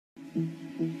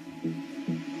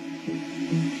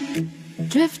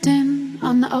Drifting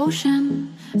on the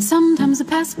ocean, sometimes I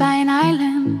pass by an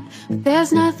island, but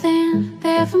there's nothing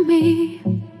there for me.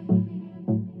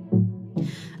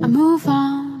 I move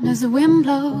on as the wind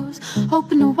blows,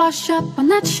 hoping to wash up on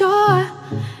that shore,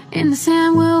 and the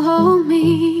sand will hold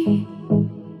me.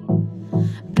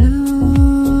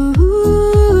 Blue,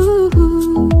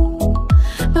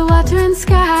 the water and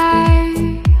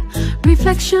sky,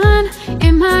 reflection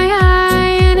in my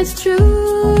eye, and it's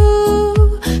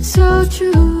true, so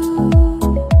true,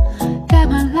 that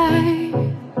my life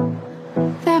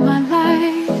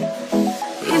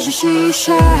is a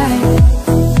she-shine.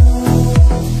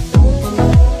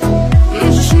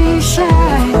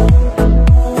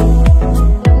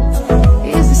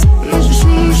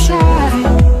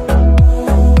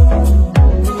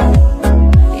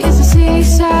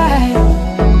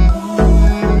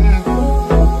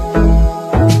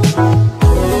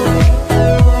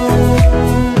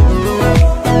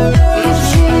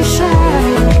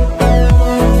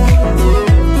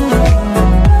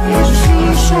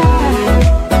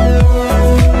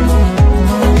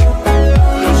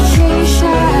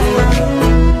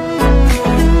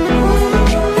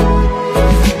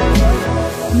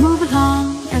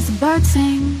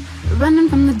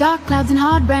 And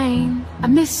hard rain, I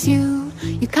miss you,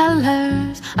 your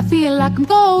colors. I feel like I'm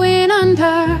going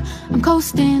under. I'm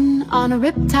coasting on a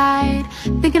riptide,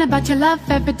 thinking about your love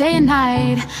every day and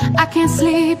night. I can't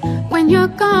sleep when you're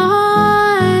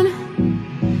gone.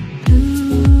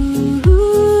 Ooh,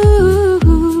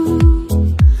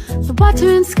 the water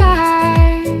and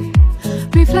sky,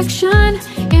 reflection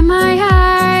in my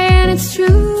eye, and it's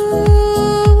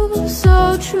true,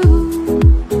 so true,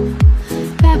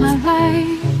 that my life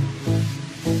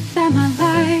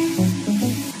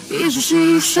is a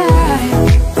she-shine.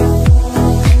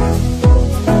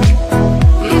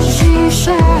 Is a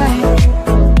she-shine.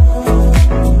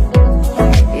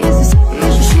 Is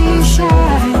a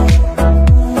she-shine.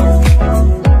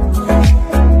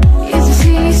 Is a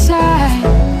seaside.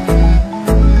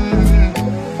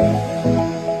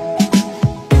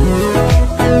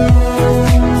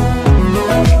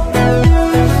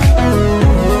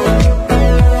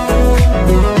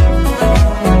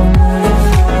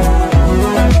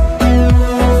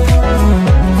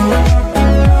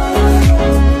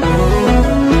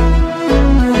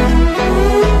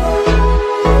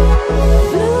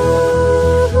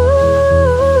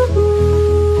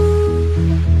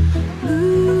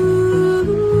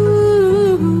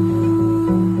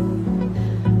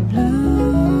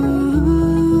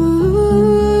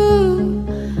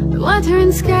 Water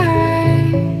and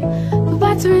sky, the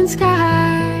water and sky.